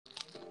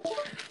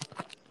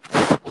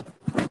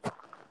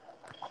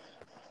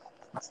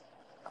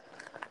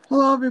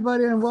Hello,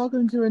 everybody, and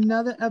welcome to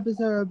another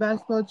episode of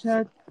Basketball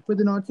Chat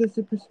with an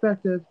Autistic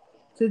Perspective.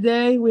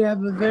 Today, we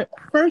have the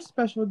first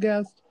special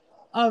guest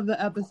of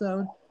the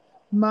episode,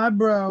 my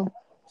bro,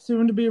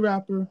 soon-to-be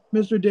rapper,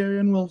 Mr.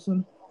 Darian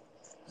Wilson.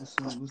 What's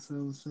up?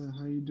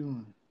 How you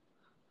doing?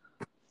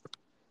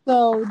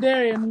 So,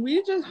 Darian,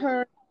 we just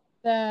heard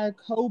that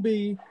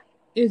Kobe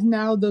is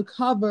now the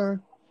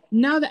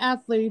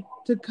athlete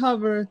to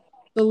cover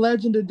the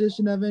Legend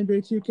Edition of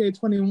NBA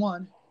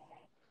 2K21.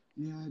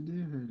 Yeah, I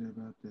did heard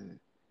about that.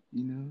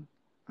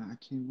 I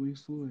can't wait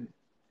for it.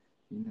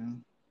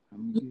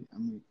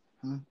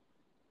 Huh?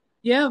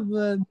 Yeah,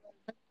 but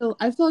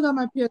I still got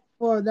my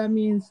PS4. That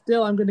means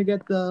still I'm going to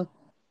get the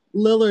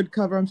Lillard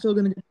cover. I'm still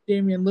going to get the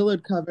Damian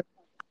Lillard cover.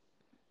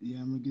 Yeah,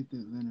 I'm gonna get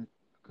that Leonard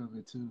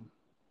cover too.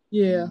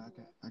 Yeah.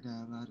 I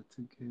got a lot of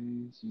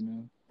 2Ks.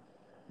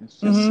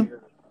 Mm-hmm.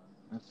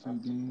 A few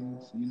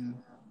games.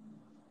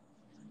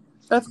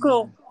 That's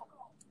cool.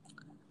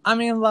 I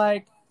mean,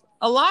 like,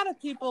 a lot of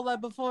people,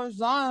 like, before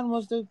Zion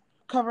was the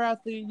cover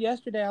athlete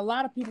yesterday, a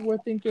lot of people were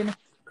thinking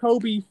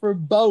Kobe for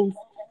both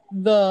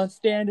the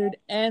standard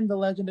and the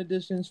Legend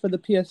editions for the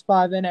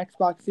PS5 and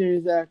Xbox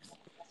Series X.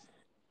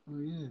 Oh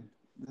yeah,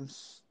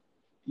 that's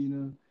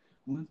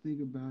one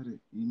thing about it.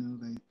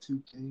 Like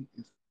 2K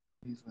is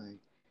like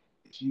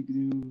if you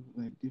do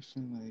like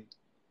different like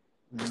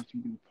if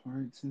you do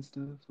parks and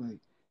stuff like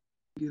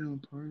get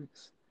on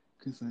parks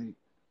because like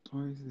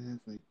parks has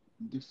like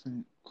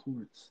different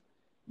courts.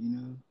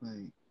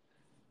 Like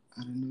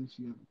I don't know if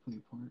you ever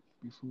played park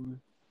before.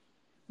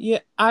 Yeah,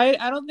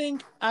 I don't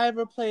think I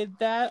ever played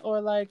that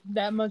or like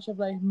that much of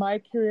like my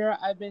career.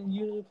 I've been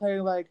usually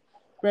playing like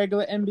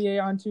regular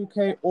NBA on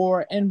 2K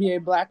or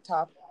NBA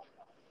Blacktop.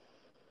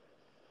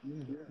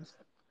 Yeah,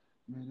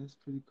 that's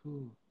pretty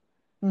cool.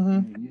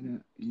 Mm-hmm.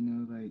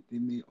 And like they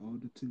made all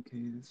the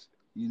 2Ks.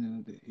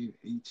 The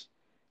H.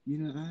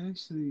 I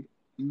actually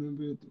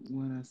remember the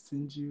one I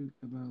sent you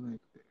about like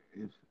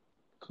if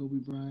Kobe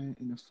Bryant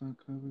in the front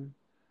cover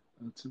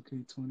of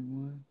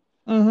 2K21.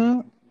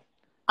 Mm-hmm.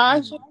 Yeah,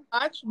 I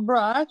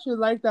actually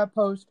like that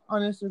post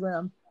on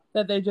Instagram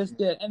that they just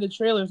yeah, did, and the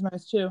trailer's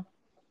nice too.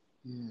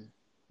 yeah,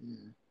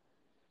 yeah.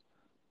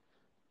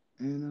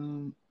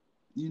 And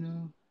you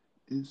know,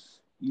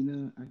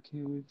 I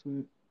can't wait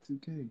for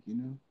 2K.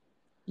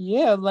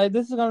 Yeah, like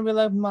this is gonna be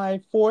like my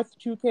fourth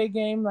 2K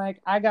game.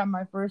 Like I got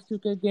my first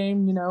 2K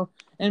game, NBA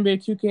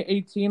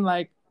 2K18,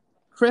 like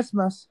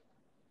Christmas.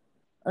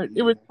 Or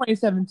it was Yeah,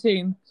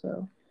 2017,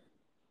 so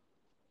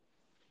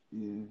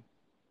yeah.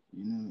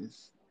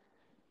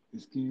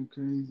 It's getting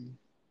crazy.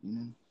 You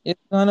know, it's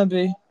gonna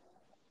be.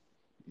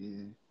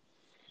 yeah.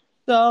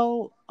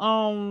 So,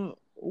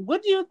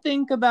 what do you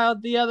think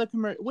about the other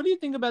What do you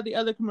think about the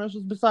other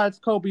commercials besides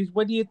Kobe's?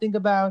 What do you think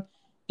about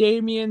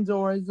Damien's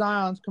or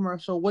Zion's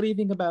commercial? What do you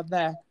think about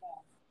that?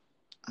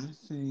 I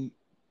think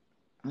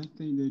I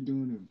think they're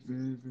doing a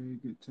very very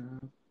good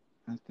job.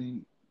 I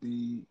think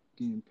they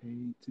getting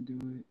paid to do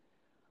it.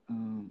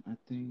 I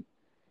think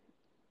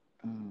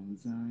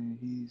Zion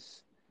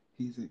he's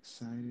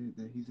excited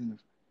that he's in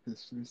his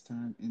first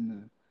time in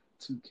the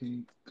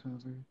 2K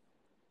cover,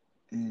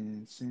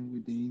 and same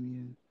with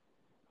Damien.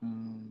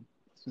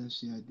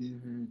 Especially I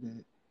did heard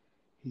that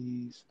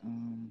he's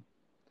um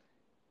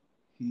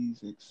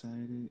he's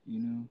excited,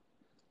 and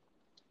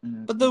I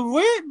But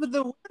think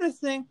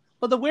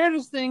the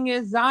weirdest thing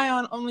is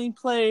Zion only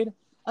played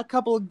a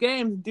couple of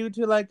games due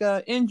to like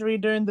a injury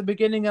during the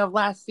beginning of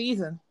last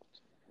season.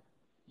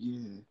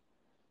 yeah,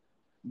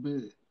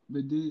 but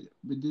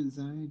did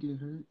Zion get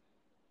hurt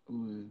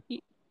or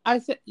I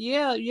said,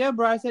 yeah,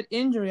 bro. I said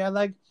injury.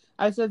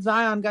 I said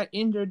Zion got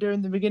injured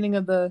during the beginning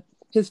of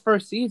his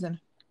first season.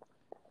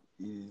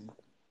 yeah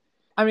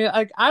I mean,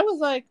 like I was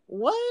like,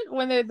 what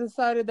when they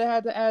decided they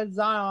had to add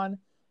Zion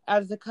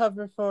as the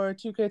cover for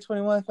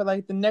 2K21 for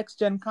like the next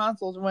gen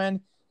consoles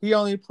when he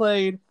only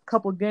played a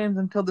couple games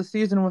until the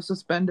season was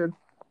suspended.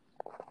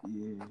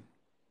 yeah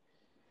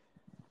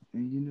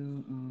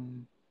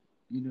and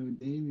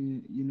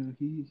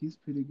Damien he's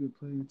pretty good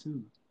player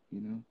too.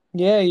 You know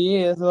Yeah, he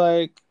is.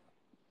 Like,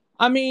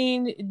 I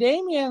mean,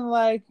 Damian,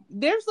 like,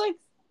 there's like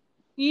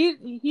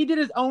he did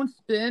his own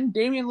spin.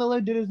 Damian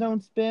Lillard did his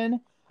own spin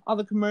on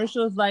the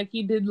commercials. Like,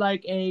 he did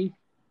like a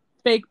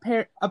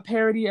a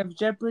parody of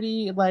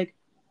Jeopardy, like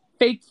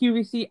fake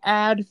QVC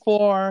ad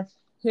for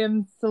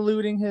him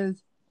saluting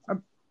his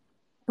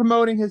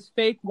promoting his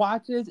fake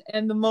watches,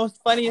 and the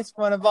most funniest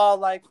one of all,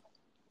 like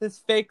this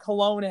fake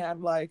cologne ad.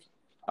 Like,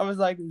 I was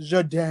like,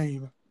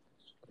 Jadame.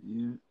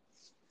 yeah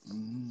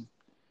hmm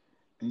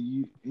and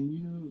you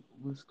know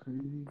what's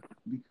crazy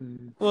because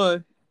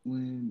What?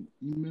 when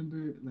you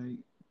remember like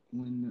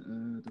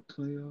when the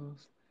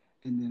playoffs,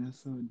 and then I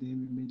saw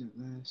Damien made that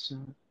last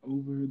shot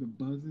over the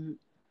buzzer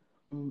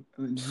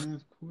in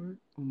half court.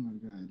 Oh my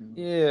god,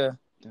 Yeah.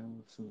 that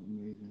was so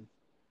amazing.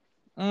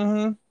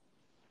 Mm-hmm.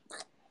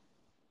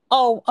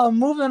 Oh,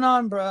 moving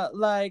on, bro.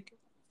 Like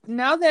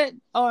now that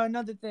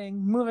another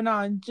thing, moving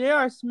on.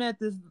 J.R. Smith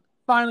is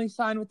finally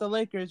signed with the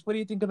Lakers. What do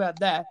you think about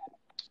that?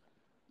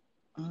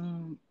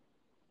 Um,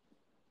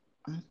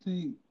 I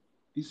think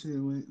you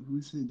said what? Who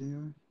said they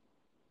are?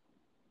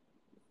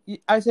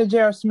 I said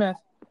J.R. Smith.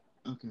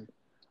 Okay.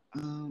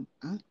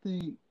 I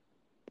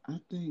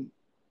think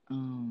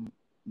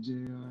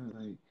Jr.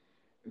 like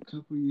a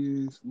couple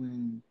years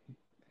when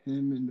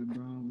him and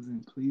LeBron was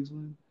in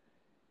Cleveland,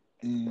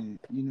 and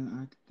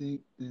I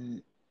think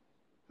that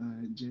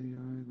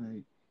Jr.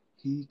 like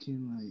he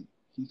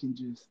can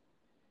just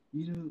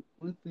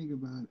one thing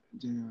about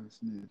J.R.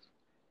 Smith,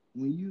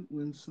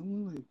 when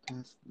someone like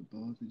passes the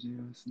ball to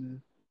J.R. Smith,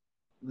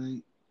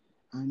 like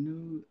I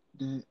know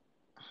that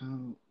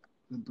how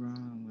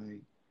LeBron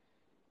like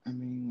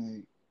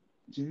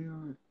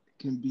Jr.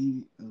 can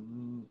be a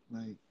little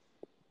like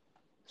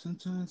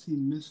sometimes he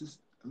misses,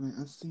 like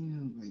I've seen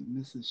him like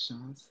misses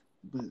shots,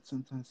 but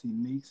sometimes he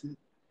makes it,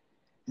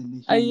 and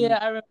then he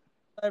Yeah, knows.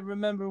 I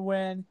remember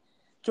when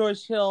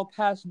George Hill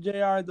passed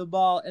Jr. the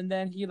ball, and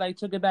then he like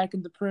took it back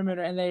in the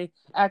perimeter, and they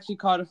actually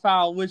called a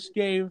foul, which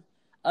gave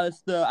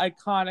us the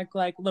iconic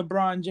like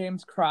LeBron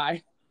James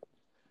cry.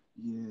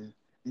 Yeah,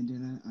 and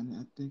then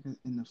I think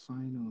in the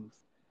finals,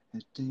 I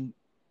think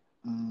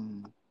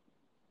um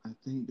I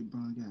think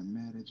LeBron got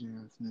mad at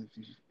J.R. Smith,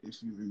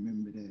 if you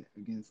remember that,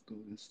 against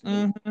Golden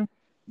State. hmm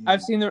I've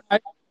Yeah, seen the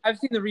I've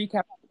seen the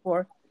recap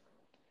before.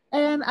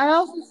 And I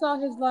also saw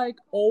his like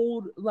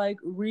old like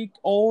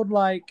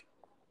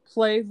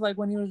plays like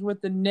when he was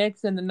with the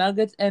Knicks and the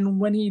Nuggets, and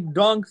when he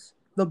dunks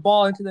the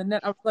ball into the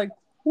net, I was like,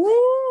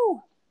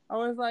 woo! I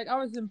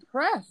was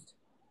impressed.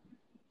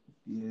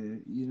 yeah,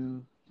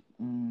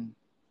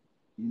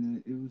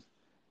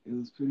 it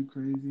was pretty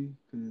crazy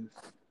because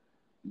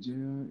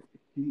Jr.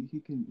 he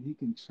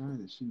can try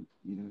to shoot,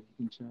 he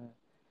can try,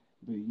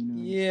 but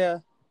Yeah.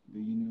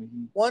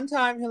 he One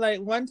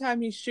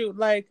time he shoot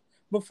like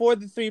before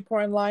the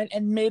 3-point line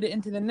and made it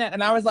into the net,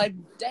 and I was like,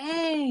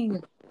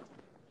 dang.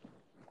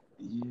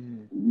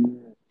 yeah,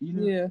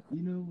 Yeah.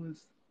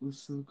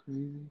 what's so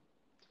crazy,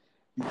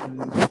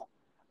 because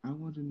I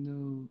want to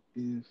know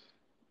if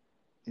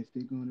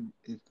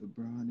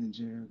LeBron and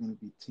Jr. are gonna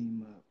be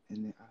team up,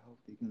 and then I hope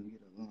they're gonna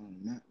get along.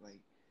 Not like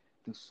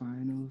the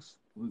finals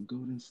with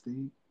Golden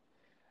State.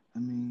 I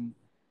mean,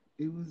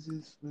 it was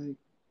just like,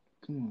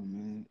 come on,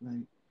 man.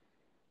 Like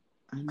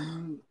I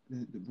know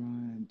that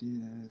LeBron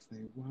did ask,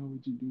 like, why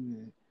would you do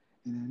that?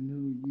 And I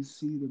know you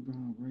see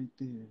LeBron right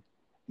there,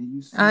 and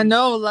you I see,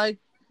 know, like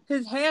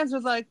his hands were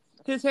like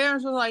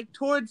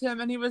towards him,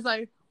 and he was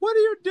like, "What are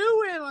you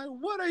doing? Like,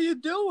 what are you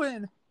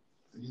doing?"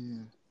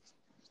 yeah,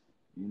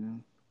 you know.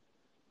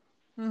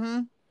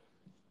 Mm-hmm.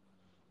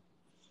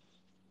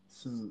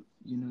 So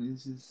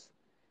it's just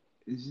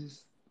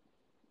it's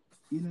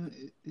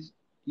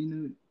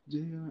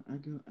Jr.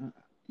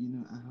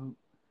 I hope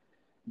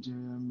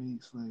Jr.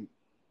 makes like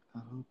I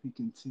hope he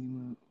can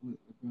team up with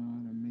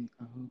LeBron,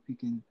 or I hope he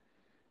can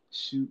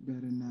shoot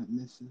better, not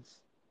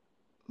misses,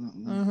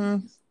 once Mm-hmm.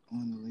 he's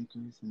on the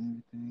Lakers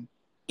and everything.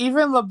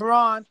 Even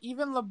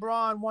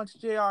LeBron wants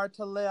Jr.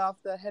 to lay off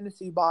the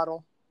Hennessy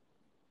bottle.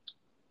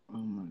 Oh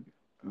my god.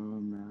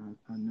 Oh man,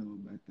 I know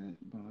about that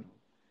bottle.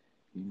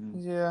 You know.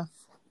 Yeah.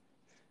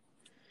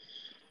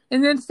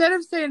 And instead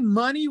of saying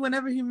money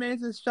whenever he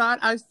makes a shot,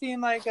 I've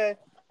seen like a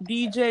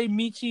DJ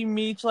Michi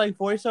Meech like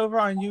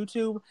voiceover on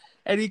YouTube,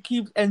 and he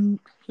keeps and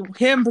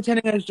him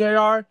pretending as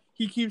Jr.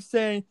 He keeps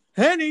saying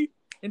Henny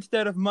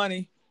instead of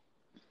money.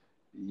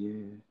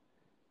 Yeah,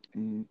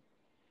 and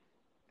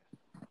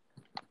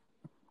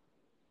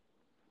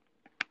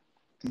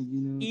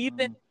and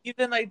Even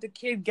the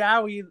kid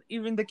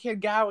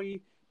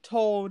Gowie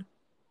told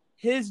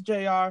his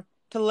Jr.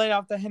 to lay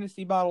off the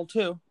Hennessy bottle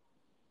too.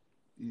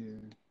 yeah.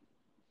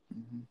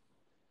 Hmm.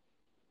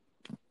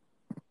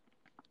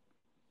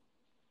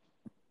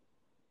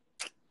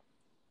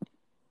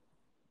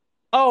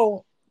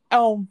 Oh,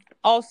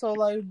 also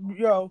like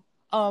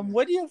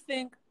what do you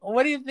think?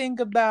 What do you think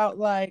about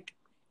like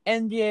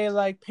NBA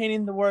like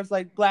painting the words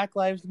like Black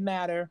Lives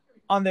Matter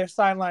on their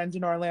sidelines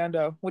in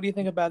Orlando? What do you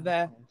think about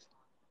that? Podcast.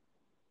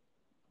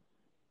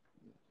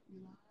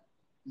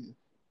 Yeah.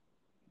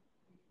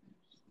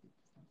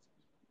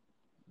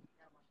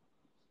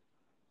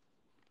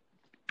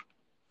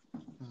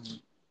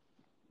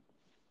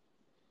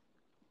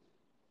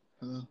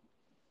 Hello.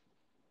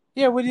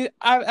 Yeah,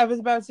 I was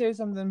about to say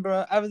something,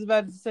 bro. I was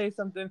about to say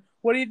something.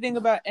 What do you think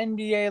about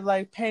NBA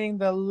like painting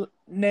the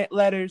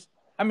letters?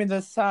 I mean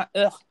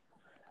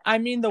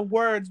the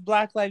words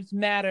Black Lives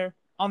Matter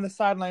on the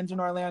sidelines in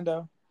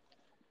Orlando.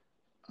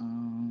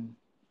 Um,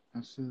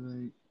 I feel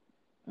like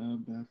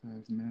Black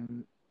Lives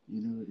Matter.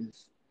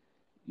 It's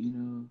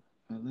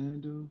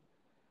Orlando.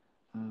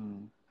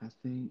 I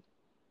think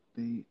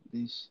they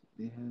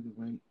have the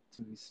right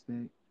to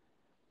respect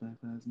Black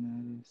Lives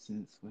Matter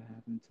since what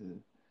happened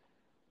to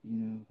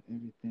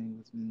everything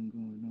that's been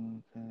going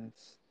on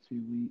past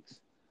few weeks.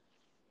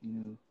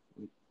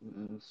 With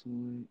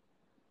Floyd,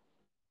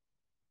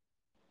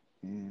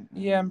 and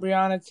Yeah, and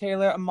Breonna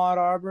Taylor, Ahmaud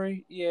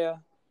Arbery. Yeah, yeah,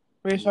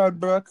 Rayshard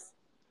Brooks.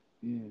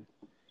 yeah.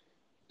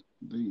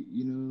 But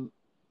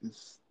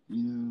it's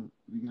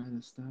we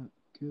gotta stop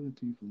killing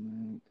people,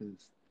 man,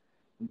 because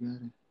we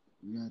gotta,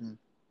 we gotta,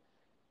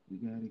 we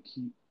gotta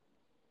keep,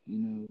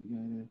 we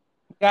gotta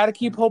Gotta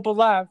keep stop. hope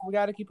alive. We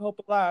gotta keep hope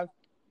alive.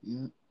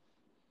 Yep.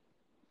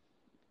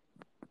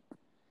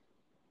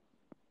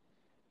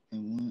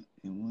 And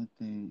one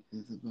thing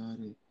is about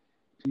it.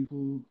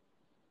 People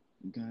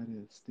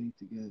gotta stay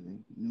together.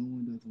 No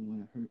one doesn't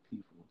want to hurt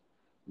people.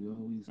 We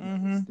always gotta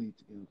Mm-hmm. stay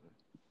together.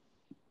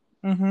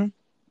 Mm-hmm.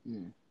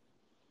 Yeah.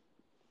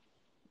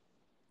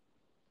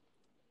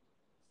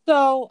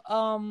 So,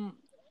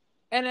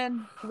 and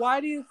then why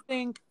do you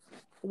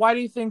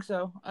think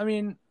so? I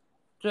mean,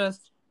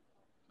 just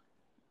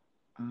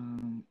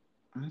Um,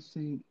 I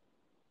think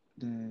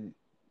that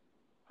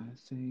I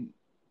think,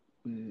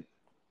 but you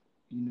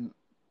know,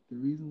 the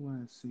reason why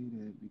I say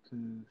that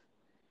because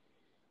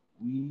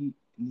we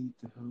need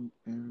to help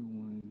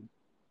everyone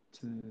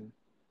to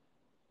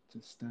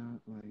stop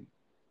like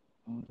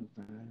all the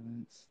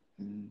violence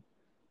and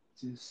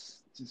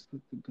just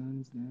put the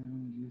guns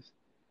down. Just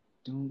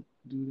don't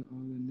do all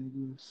the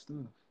negative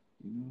stuff.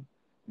 You know,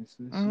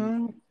 especially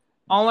mm-hmm. especially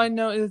All I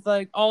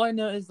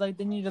know is like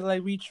they need to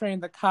like retrain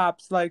the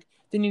cops, like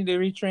they need to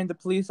retrain the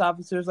police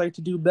officers like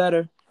to do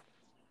better.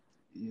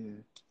 yeah,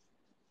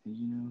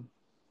 and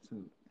so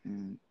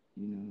and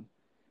you know,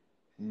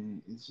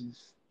 and it's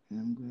just, and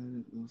I'm glad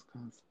that those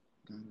cops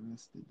got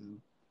arrested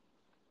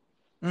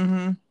though.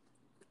 Mm-hmm.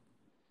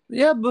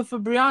 But for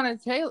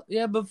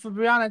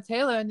Breonna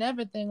Taylor and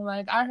everything,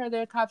 like I heard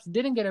their cops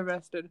didn't get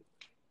arrested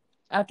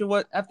after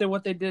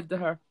what they did to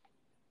her.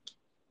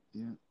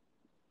 Yeah.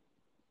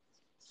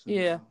 So,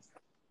 Yeah.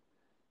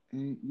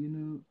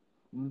 and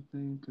one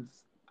thing,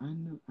 cause I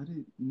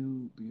didn't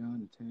know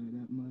Breonna Taylor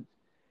that much,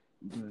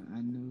 but I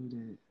know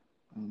that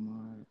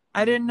Ahmaud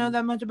I didn't know Arbery,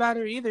 that much about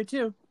her either,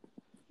 too.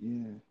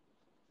 yeah,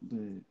 but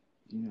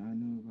I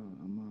know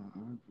about Ahmaud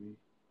Arbery,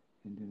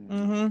 and then I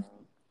know Mm-hmm.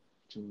 about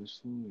George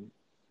Floyd,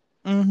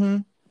 Mm-hmm.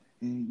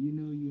 and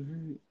you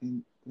heard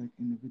in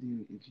the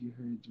video, if you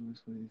heard George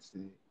Floyd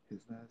say his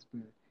last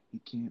breath, he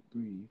can't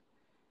breathe.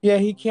 Yeah, I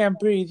he was, can't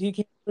breathe. He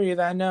can't breathe.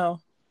 I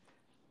know.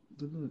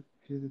 but look,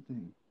 here's the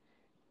thing.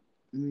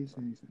 Let me say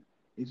something.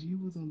 If you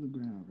was on the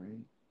ground,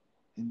 right,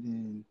 and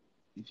then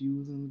if you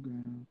was on the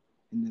ground,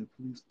 and the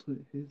police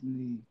put his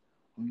knee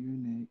on your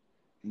neck,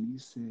 and you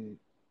said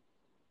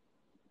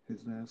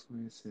his last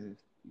word says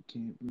you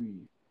can't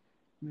breathe,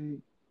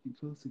 man, you're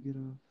supposed to get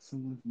off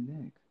someone's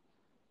neck.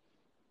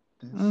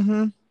 That's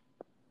Mm-hmm.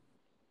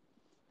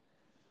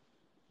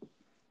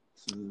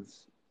 so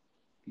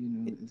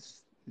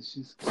it's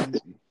just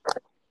crazy.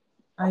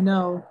 I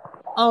know.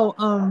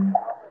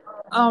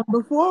 Oh,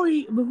 before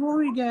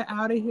we get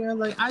out of here,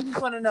 like I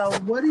just want to know,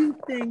 what do you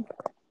think?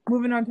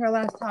 Moving on to our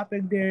last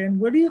topic, Darren.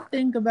 What do you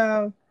think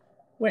about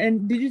when?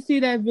 And did you see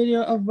that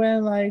video of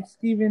when like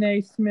Stephen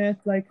A. Smith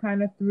like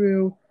kind of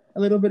threw a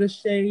little bit of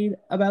shade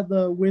about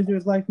the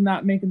Wizards like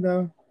not making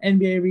the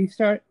NBA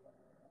restart?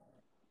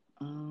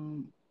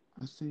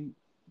 I think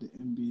the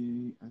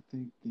NBA. I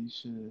think they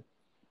should,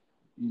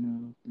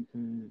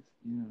 because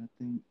I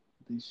think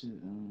they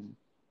should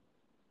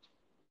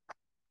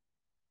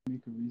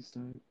make a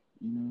restart.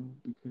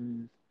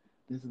 Because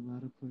there's a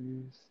lot of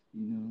players.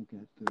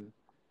 Got the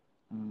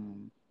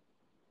um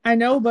I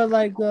know, but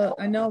like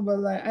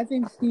I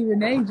think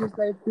Stephen A. just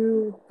like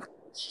threw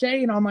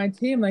shade on my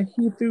team. I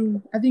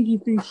think he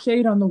threw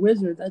shade on the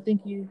Wizards. I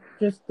think he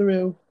just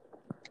threw.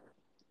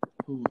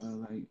 who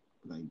like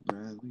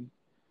Bradley,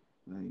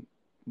 like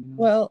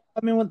Well,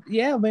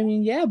 yeah,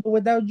 but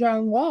without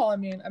John Wall,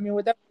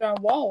 without John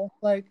Wall,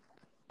 like,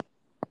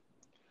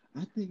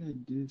 I think I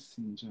did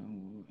see John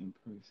Wall in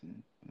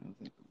person when I was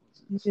at the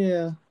Wizards.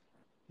 yeah,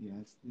 Yeah,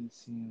 I did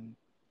see him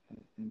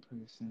in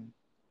person.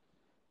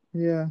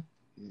 yeah.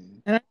 Yeah.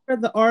 And I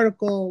read the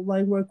article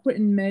like where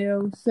Quentin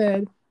Mayo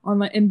said on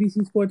like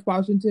NBC Sports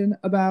Washington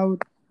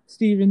about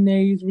Stephen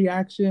A's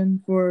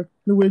reaction for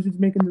the Wizards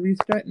making the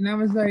restart, and I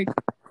was like,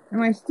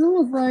 and I still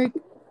was like,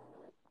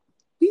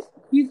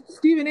 he's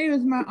Stephen A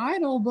is my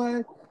idol,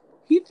 but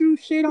he threw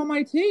shade on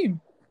my team.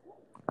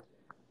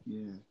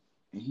 Yeah.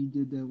 And he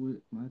did that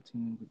with my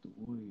team with the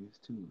Warriors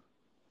too.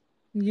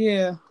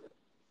 Yeah.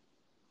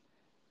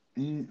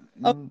 And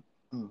Oh,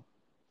 oh,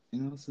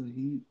 and also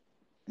he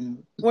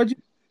and, what you?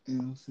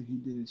 and also he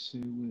did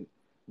share with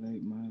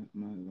like my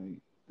like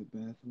the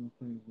basketball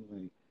player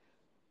with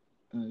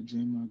like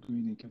Draymond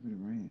Green and Kevin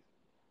Durant.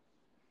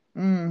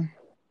 Mm.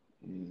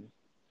 Yeah.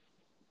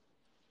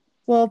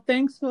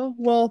 Thanks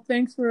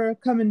for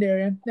coming,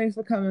 Darian. Thanks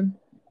for coming.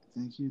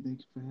 Thank you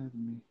for having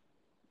me.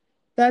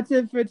 That's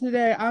it for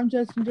today. I'm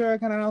Justin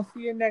Jericho, and I'll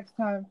see you next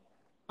time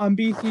on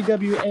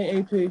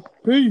BCWAAP.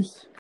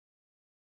 Peace.